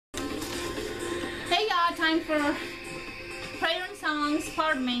time for prayer and songs.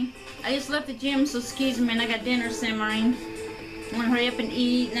 Pardon me. I just left the gym, so excuse me, and I got dinner simmering. I'm going to hurry up and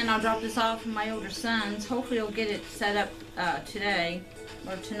eat, and then I'll drop this off for my older sons. Hopefully I'll get it set up today,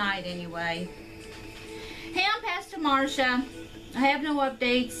 or tonight anyway. Hey, I'm Pastor Marsha. I have no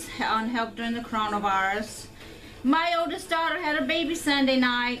updates on help during the coronavirus. My oldest daughter had her baby Sunday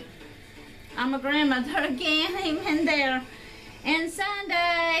night. I'm a grandmother again, amen there. And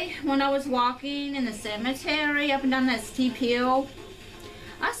Sunday, when I was walking in the cemetery up and down that steep hill,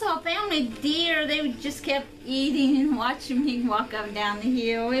 I saw a family of deer. They just kept eating and watching me walk up and down the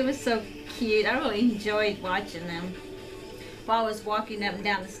hill. It was so cute. I really enjoyed watching them while I was walking up and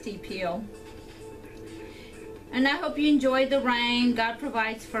down the steep hill. And I hope you enjoyed the rain. God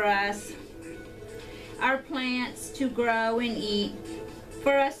provides for us our plants to grow and eat,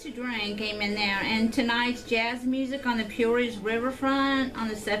 for us to drink, amen there. And tonight's jazz music on the Peoria Riverfront on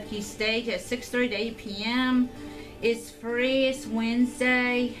the Suffolk stage at 6:30 to 8 p.m. is free. It's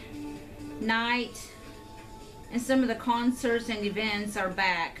Wednesday night, and some of the concerts and events are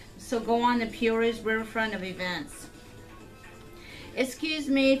back. So go on the Peoria Riverfront of events. Excuse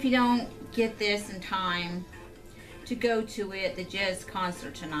me if you don't get this in time to go to it, the jazz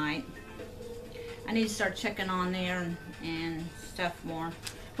concert tonight. I need to start checking on there and stuff more.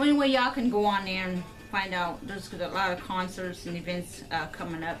 Well, anyway, y'all can go on there and find out. There's a lot of concerts and events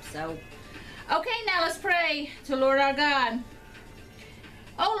coming up. So, okay, now let's pray to Lord our God.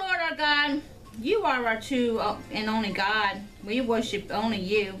 Oh Lord our God, you are our true and only God. We worship only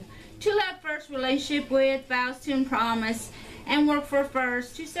you. To love first, relationship with, vows to and promise, and work for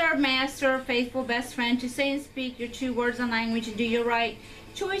first. To serve master, faithful best friend. To say and speak your true words and language, and do your right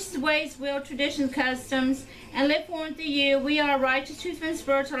choices, ways, will, traditions, customs, and live for and through you. We are righteous, truthful, and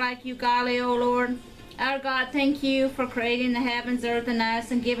spiritual like you, godly, O Lord. Our God, thank you for creating the heavens, earth, and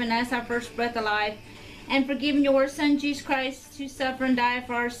us, and giving us our first breath of life, and for giving your Son, Jesus Christ, to suffer and die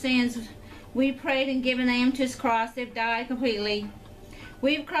for our sins. We prayed and given them to his cross. They've died completely.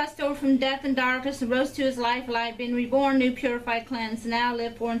 We've crossed over from death and darkness and rose to his life, been reborn, new, purified, cleansed, and now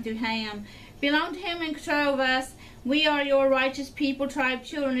live for and through him. Belong to him and control of us. We are your righteous people, tribe,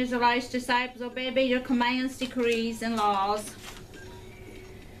 children, Israelites, disciples. Obey your commands, decrees, and laws.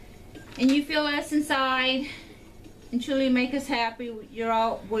 And you fill us inside and truly make us happy. You're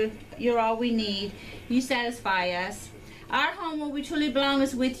all we need. You satisfy us. Our home where we truly belong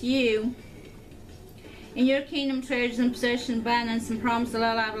is with you. In your kingdom, treasures and possession, abundance, and promise of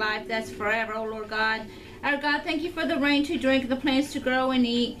life that's forever, O Lord God. Our God, thank you for the rain to drink, the plants to grow and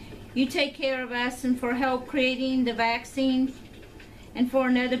eat. You take care of us, and for help creating the vaccine, and for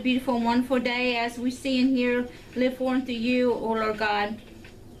another beautiful and wonderful day as we see and hear, live for and through you, O Lord God.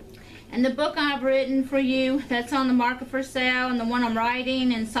 And the book I've written for you that's on the market for sale, and the one I'm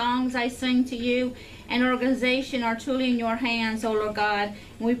writing, and songs I sing to you, and organization are truly in your hands, O Lord God.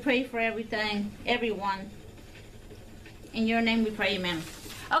 And we pray for everything, everyone. In your name we pray, amen.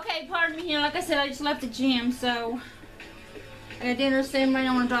 Okay, pardon me here. Like I said, I just left the gym, so I got dinner simmering.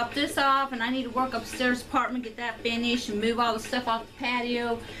 I want to drop this off, and I need to work upstairs apartment, get that finished, and move all the stuff off the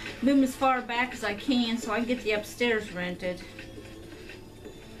patio. Move them as far back as I can so I can get the upstairs rented.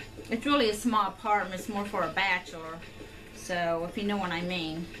 It's really a small apartment. It's more for a bachelor. So, if you know what I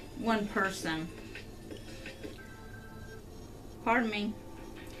mean. One person. Pardon me.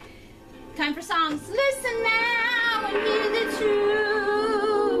 Time for songs. Listen now and hear the truth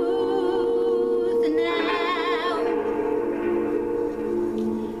now.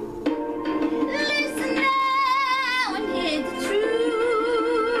 Listen now and hear the truth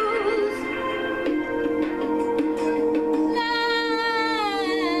now.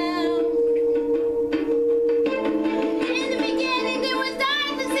 In the beginning there was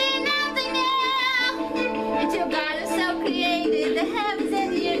darkness and nothing now, until God himself created the heavens and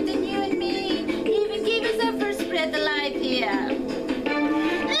the earth, and you and me even gave us our first breath of life here.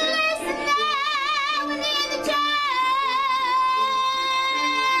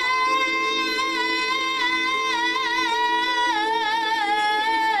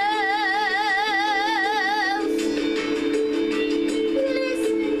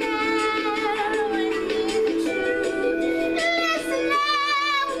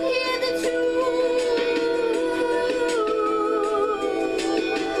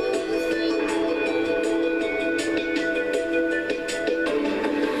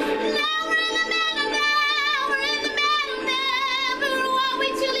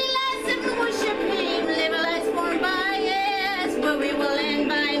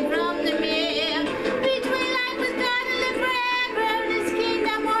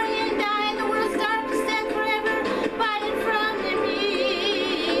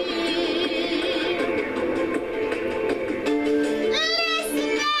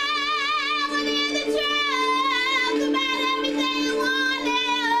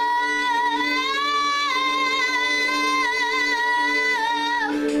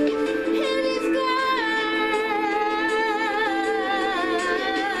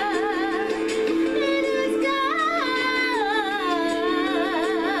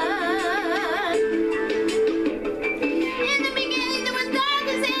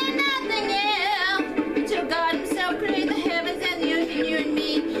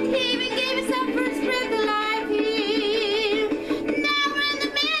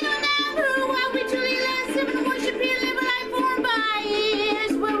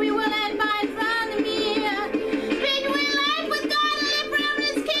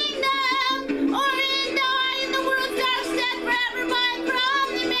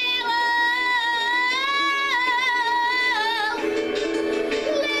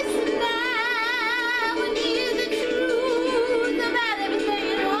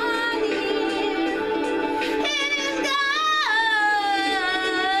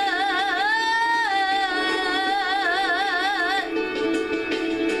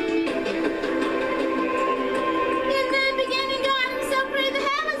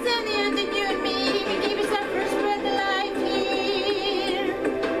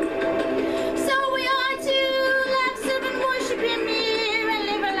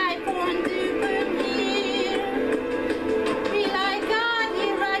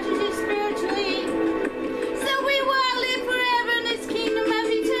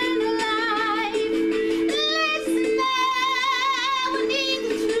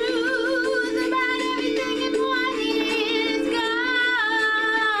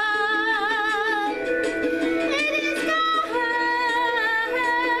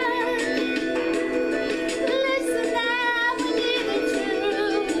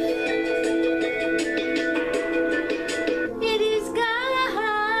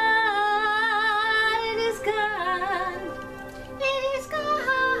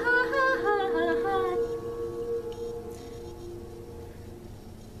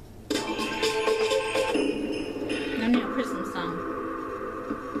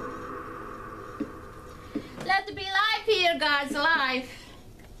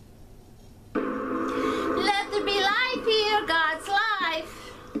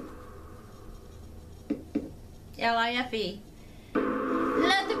 L-I-F-E.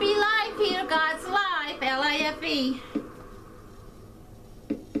 Let there be life here, God's life, L-I-F-E.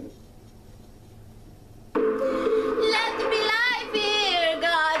 Let there be life here,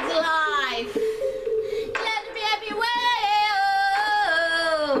 God's life. Let it be everywhere.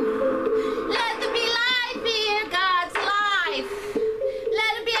 Oh. Let there be life here, God's life.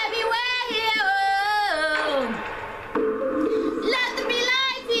 Let it be everywhere here. Oh. Let there be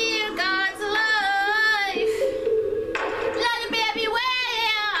life here, God's life. Let it be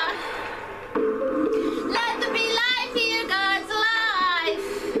everywhere. Let there be life here, God's life.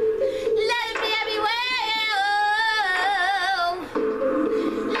 Let it be everywhere. Oh.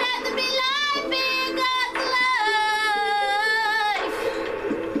 Let there be life here, God's life.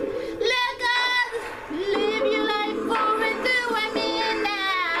 Let God live your life for and through and in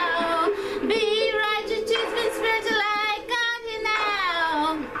now. Be righteous, truth, and spiritual like God in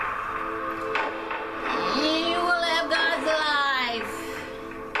now. You will have God's life.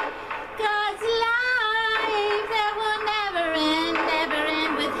 God's life that will never end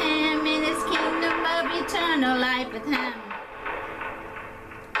with Him in His kingdom of eternal life with Him.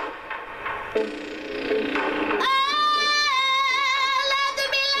 Oh, let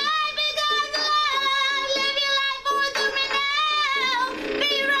there be life in God's life. Live your life for through me now.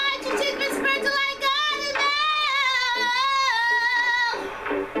 Be righteous, truth, and spiritual like God in now.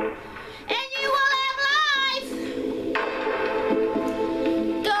 And you will have life.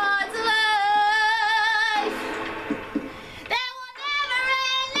 God's life that will never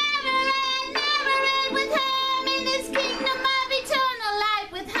end with Him in His kingdom of eternal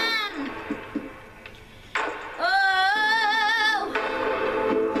life with Him. Oh,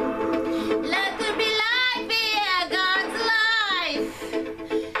 let there be life here, God's life.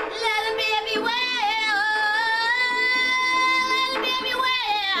 Let it be everywhere. Oh, let it be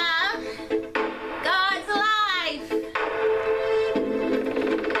everywhere. God's life.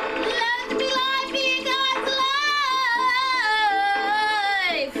 Let there be life here, God's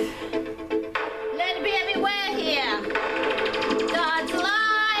life. Let it be everywhere here. God's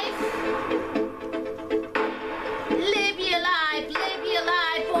life. Live your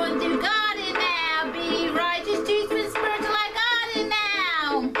life on through God in now. Be righteous, truth, and spiritual like God in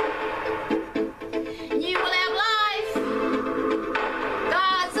now. You will have life.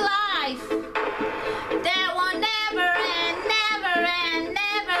 God's life that will never end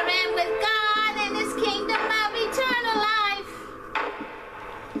with God in His kingdom of eternal life.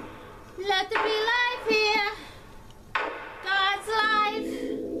 Let there be life here, God's life.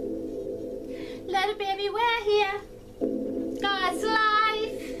 Let it be everywhere here, God's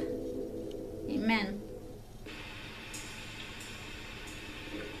life. Amen.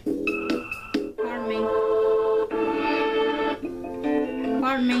 Pardon me.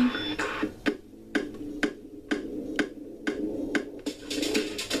 Pardon me.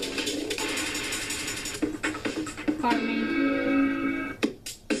 Pardon me.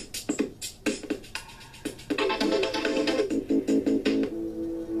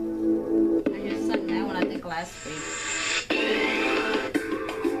 I just sung that one, I think, last week.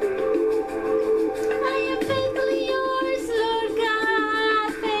 I am faithfully yours, Lord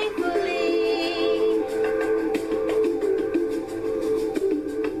God, faithfully.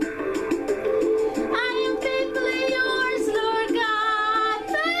 I am faithfully yours, Lord God,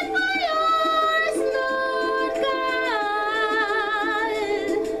 faithfully yours, Lord God.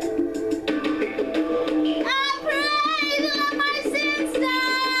 I pray to let my sins die.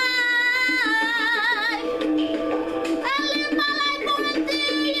 I live my life going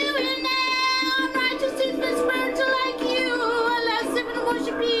through you and now. I'm righteous, truth, and spiritual like you. I love, serve, and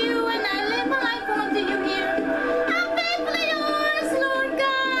worship you, and I live my life going through you here. I'm faithfully yours, Lord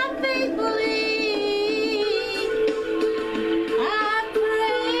God, faithfully. I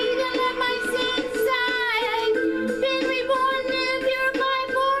pray to let my sins die. Been reborn, live your life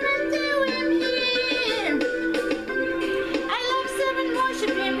for and through Him here. I love, serve, and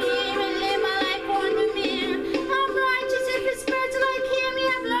worship Him here, and live my life for Him here. I'm righteous, if it's spiritual like Him. You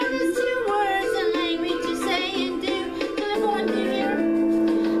have learned His two words and language to say and do to live on through here.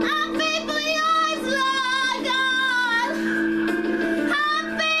 I'm faithfully yours, Lord God. I'm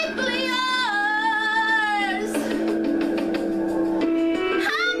faithfully yours.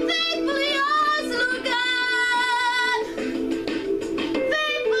 I'm faithfully yours, Lord God.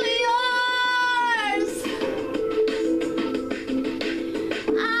 Faithfully yours.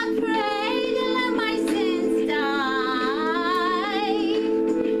 I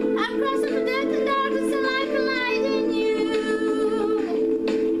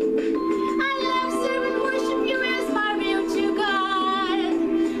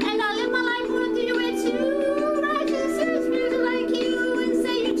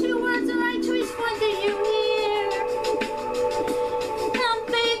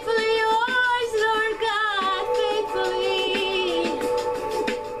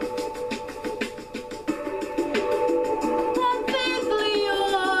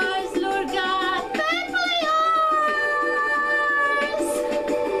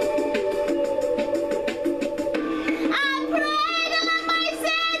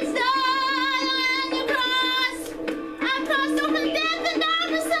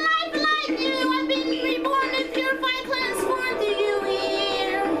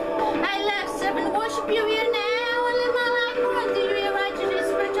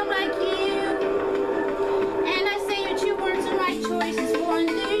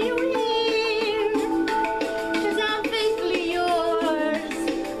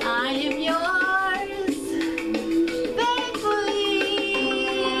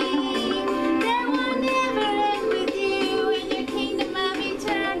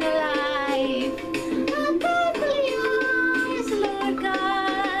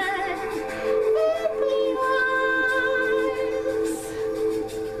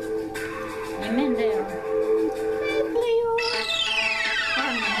amen there.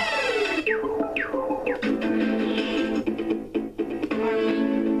 Pardon me.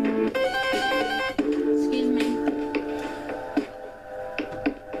 Excuse me.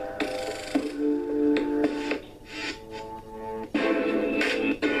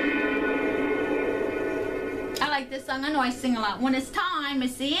 I like this song. I know I sing a lot. When it's time,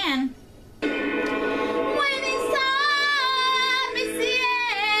 it's the end. When it's time, it's the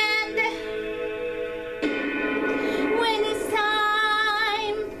end. When it's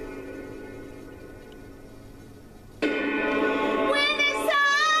time. When it's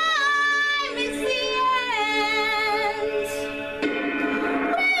time, it's the end.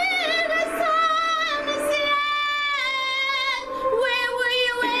 When it's time, it's the end. Where will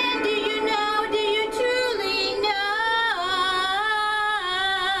you end? Do you know? Do you truly know?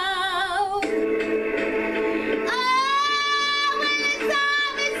 Oh, when it's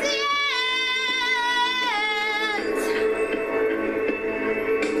time, it's the end.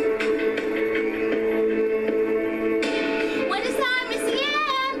 When it's time, it's the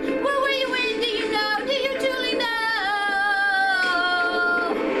end. Where will you end? Do you know? Do you truly know?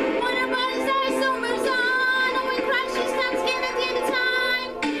 When our bodies die, so moves on. And when Christ just comes again at the end of time,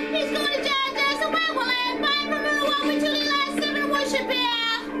 He's going to judge us, and where we'll end. By and remember what we truly last live and worship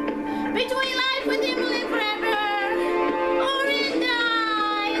Him. Between life with Him, we'll live forever. Or in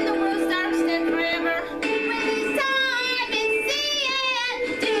die in the world's dark dead forever. When it's time, it's the end.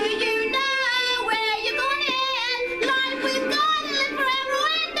 Do you know where you're going to end? Life with God and live forever. Or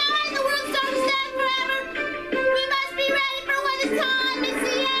in die in the world's dark dead forever. We must be ready for when it's time, it's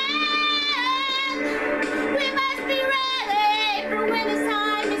the end. We must be ready for when it's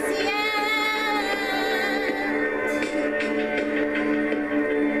time, it's the end.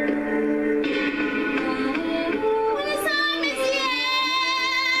 When it's time, it's the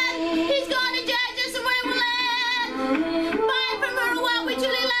end. He's going to judge us and where we'll end. By and remember what we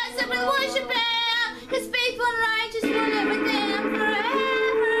truly last live and worship Him. His faithful and righteous will live with Him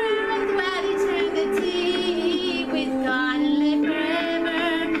forever and throughout eternity. With God and live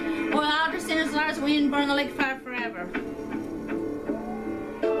forever. Or outer sinners, Lars, we and burn the lake of fire forever.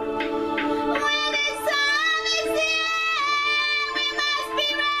 When it's time, it's the end. We must be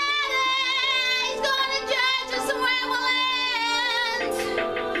ready. He's going to judge us and where we'll end.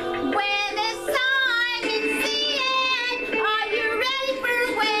 When it's time, it's the end. Are you ready for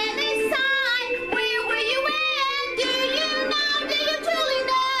when it's time? Where will you end? Do you know? Do you truly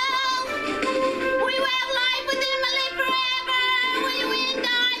know? We will have life with Him and live forever. Will you end,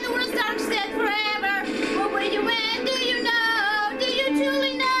 die in the world's dark dead forever? Or will you end? Do you know? Do you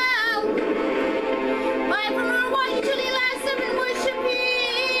truly know? By and remember what you truly last live and worship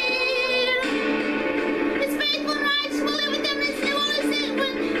Him. His faithful and righteous will live with Him and still want to sit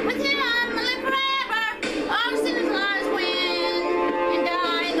with Him and live forever. All sinners and liars win and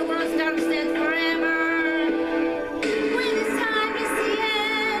die in the world's dark dead forever. When it's time, it's the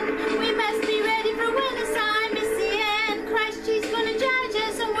end. We must be ready for when it's time, it's the end. Christ Jesus gonna judge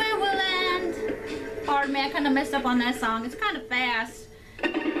us and where we'll end. Pardon me, I kind of messed up on that song. It's kind of fast.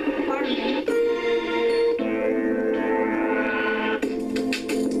 Pardon me.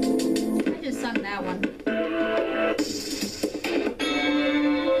 I just sung that one.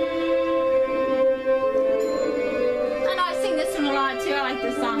 I know I sing this one a lot too. I like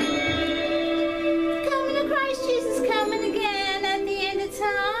this song. Coming to Christ Jesus, coming again at the end of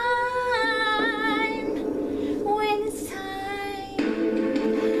time. When it's time.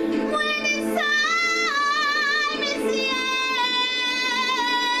 When it's time, it's the end.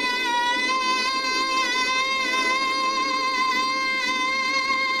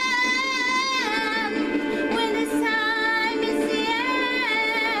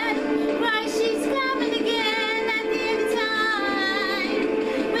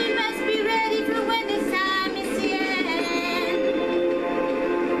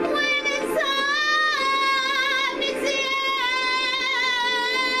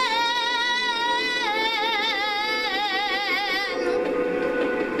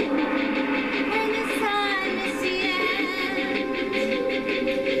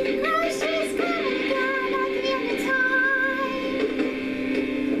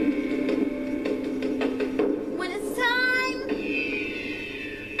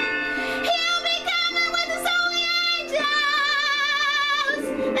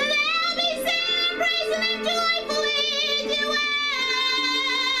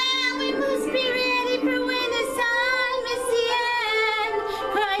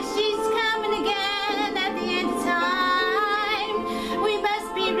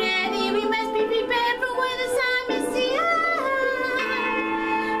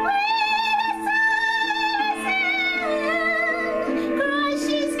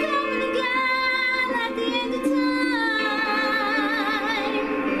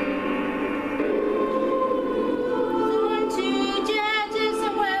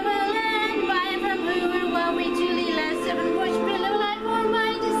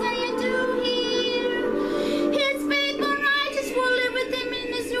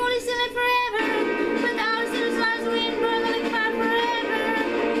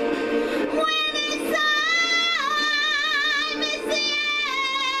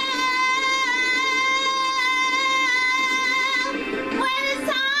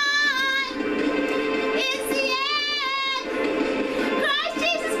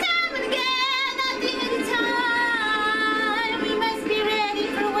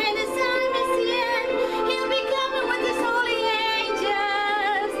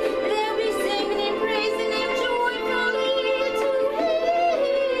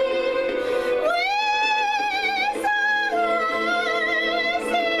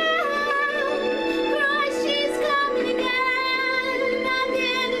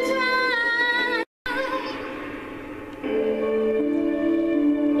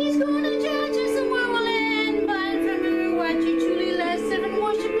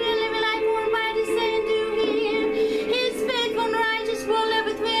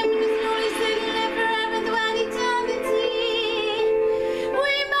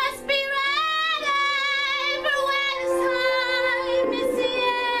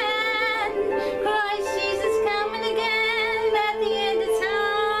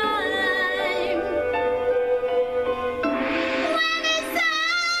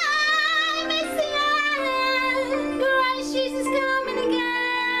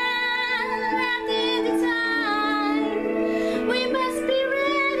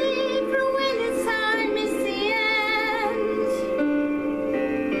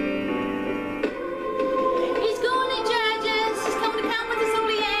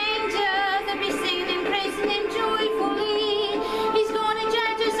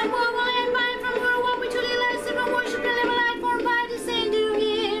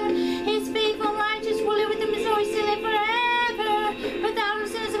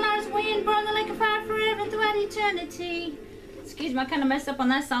 excuse me, I kind of messed up on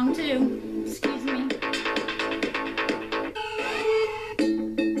that song too. Excuse me.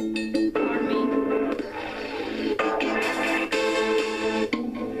 Pardon me.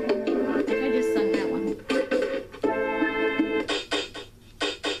 I just sung that one.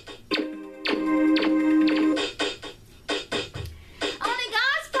 Only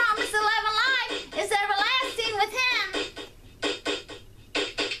God's promise of love and life is everlasting with Him.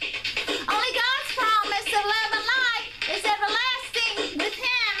 Only God's promise of love and life is everlasting with Him.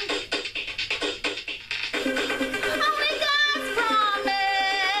 Only God's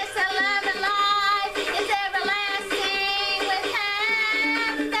promise of love and life is everlasting with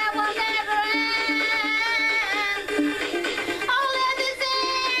Him. That will never end. All of the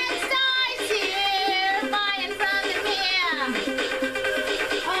things dies here by and from Him.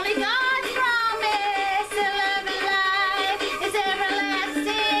 Only God's promise of love and life is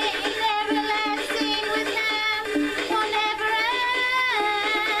everlasting, everlasting with Him, will never end.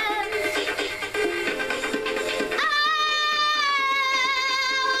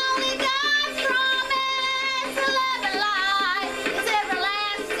 Only God's promise of love and life is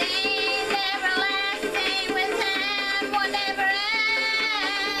everlasting, everlasting with Him, will never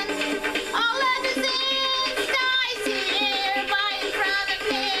end. All of the sins dies here by and from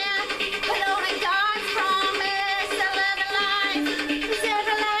Him, but only God's promise of love and life is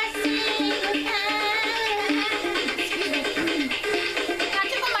everlasting with Him. Excuse me. I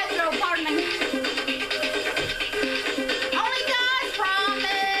tickle my throat, pardon me. Only God's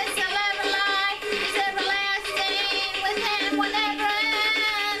promise of love and life is everlasting with Him, will never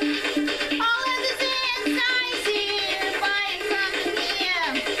end. All of the sins dies here by and from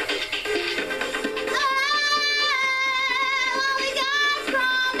Him. Only God's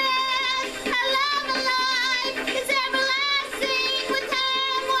promise of love and life is everlasting with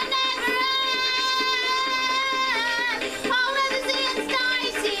Him, will never end. All of the sins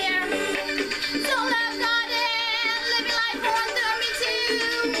dies here. So love God and live your life more through me too.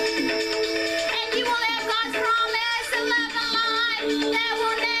 And you will have God's promise of love and life that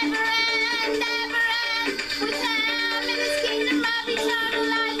will never end, never end with Him in His kingdom of eternal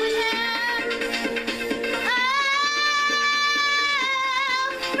life with Him.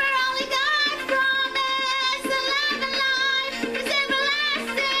 For only God's promise of love and life is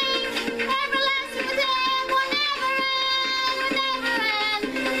everlasting, everlasting with Him, will never end,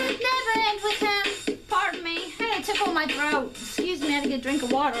 never end with Him. Pardon me, I had a tickle in my throat. Excuse me, I had to get a drink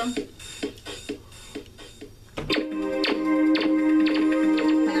of water. I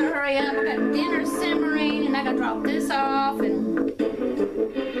gotta hurry up, I got dinner simmering, and I gotta drop this off, and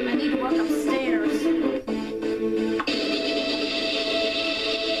I need to work upstairs.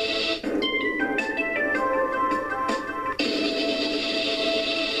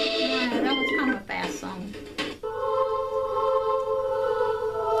 Alright, that was kind of a fast song.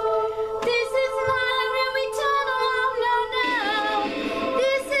 This is not a real eternal, no, no.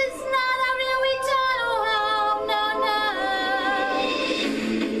 This is not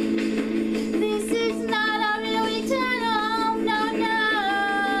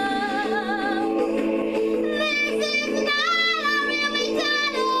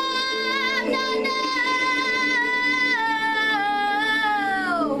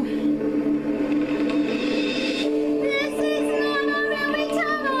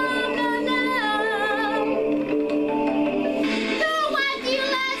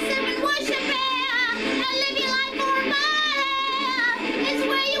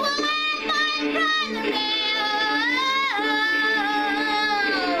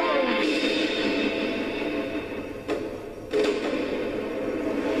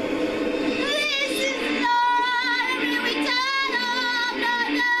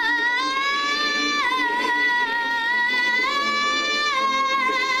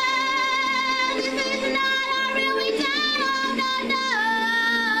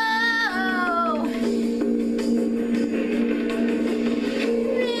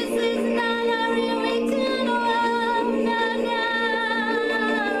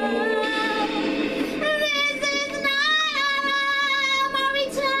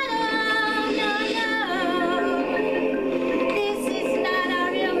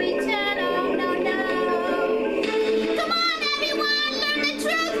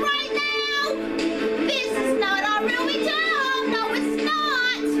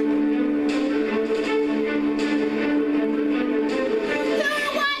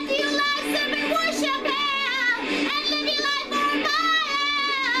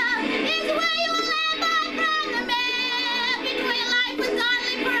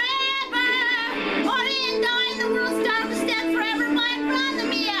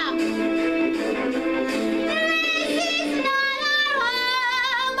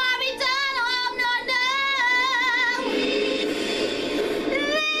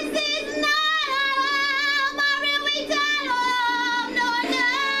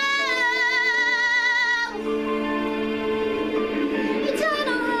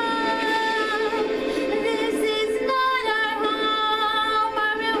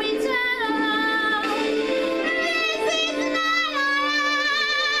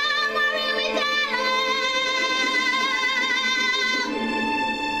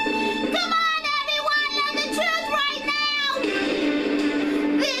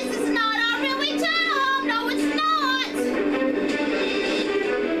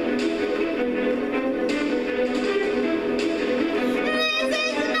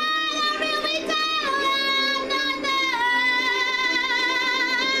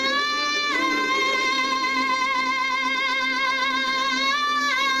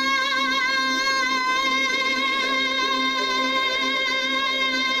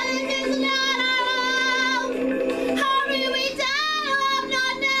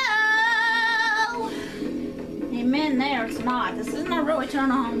not. This isn't a real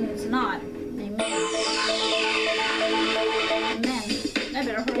eternal home. It's not. Amen. Amen. I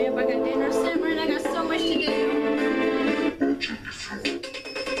better hurry up. I got dinner simmering. I got so much to do.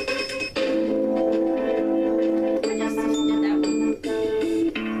 I just did that one.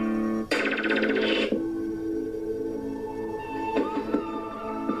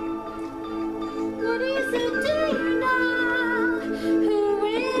 What is it? Do you know? Who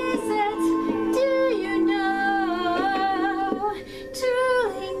is it? Do you know?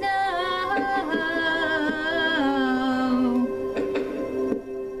 Truly know?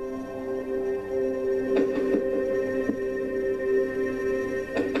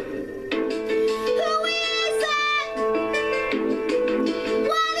 Who is it?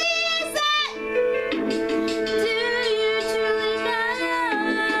 What is it? Do you truly know?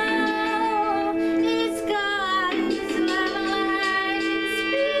 It's God, His love, light, and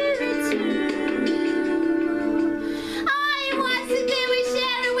Spirit too. All He wants to do is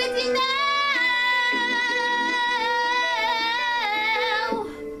share it with you now.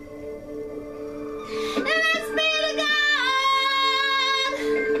 And let's be to God.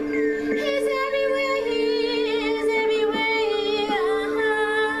 He's everywhere, He is everywhere.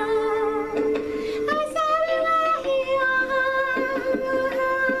 He's everywhere, He's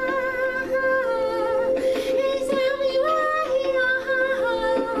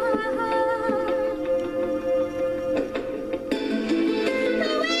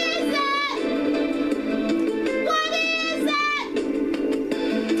Who is it? What is it?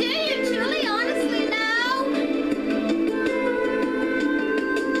 Do you truly honestly know?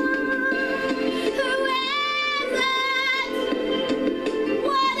 Who is it?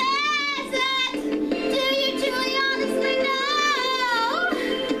 What is it? Do you truly honestly know?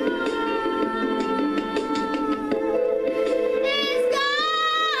 It's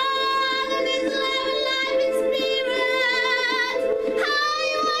God and His love, life, and Spirit. All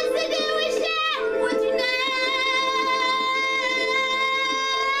He wants to do is share with you now.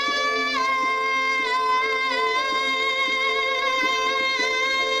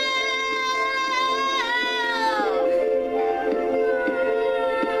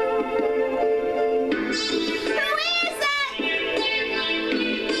 Who is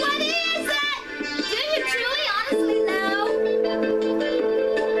it? What is it? Do you truly honestly know?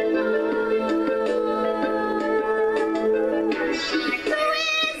 Who is it?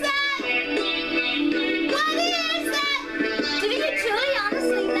 What is it? Do you truly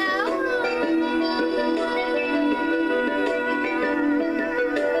honestly know?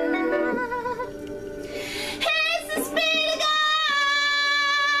 It's the Spirit of God.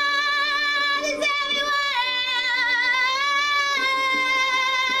 It's everywhere.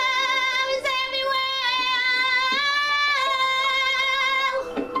 It's everywhere.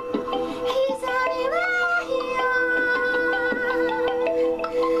 He's everywhere.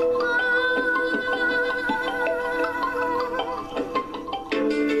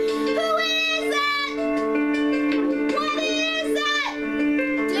 Who is it? What is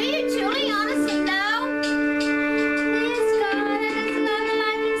it? Do you truly honestly know? It's God and His love,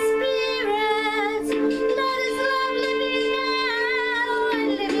 life, and Spirit. Let His love live in you now.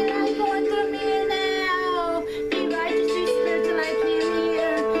 And live your life going through me now. Be righteous, be spiritual like Him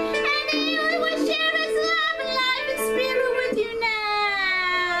here. And He will share His love, life, and Spirit with you now.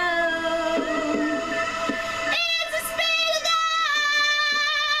 It's the Spirit of God.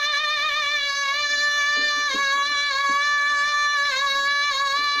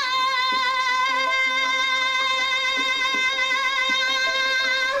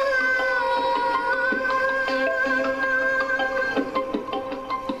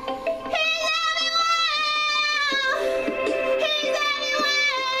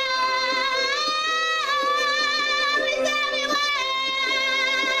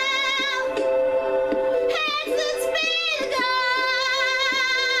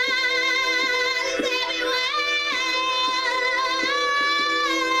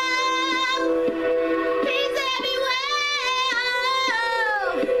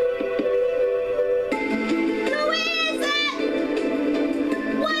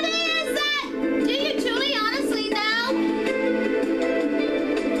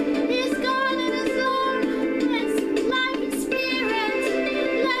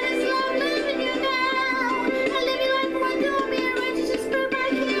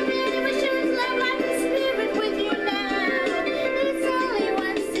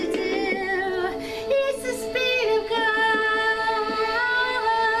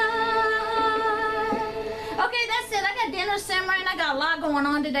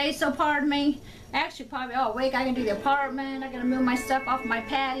 Today, so pardon me. Actually, probably all week. I can do the apartment. I gotta move my stuff off my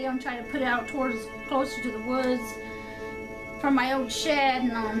patio and try to put it out towards closer to the woods. from my old shed,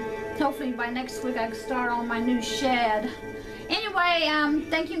 and hopefully by next week I can start on my new shed. Anyway,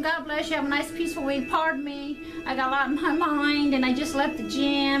 thank you and God bless you. Have a nice, peaceful week. Pardon me. I got a lot in my mind, and I just left the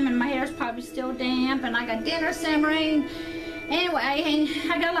gym, and my hair's probably still damp, and I got dinner simmering. Anyway,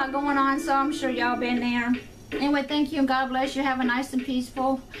 I got a lot going on, so I'm sure y'all been there. Anyway, thank you and God bless you. Have a nice and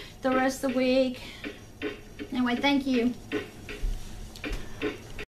peaceful the rest of the week. Anyway, thank you.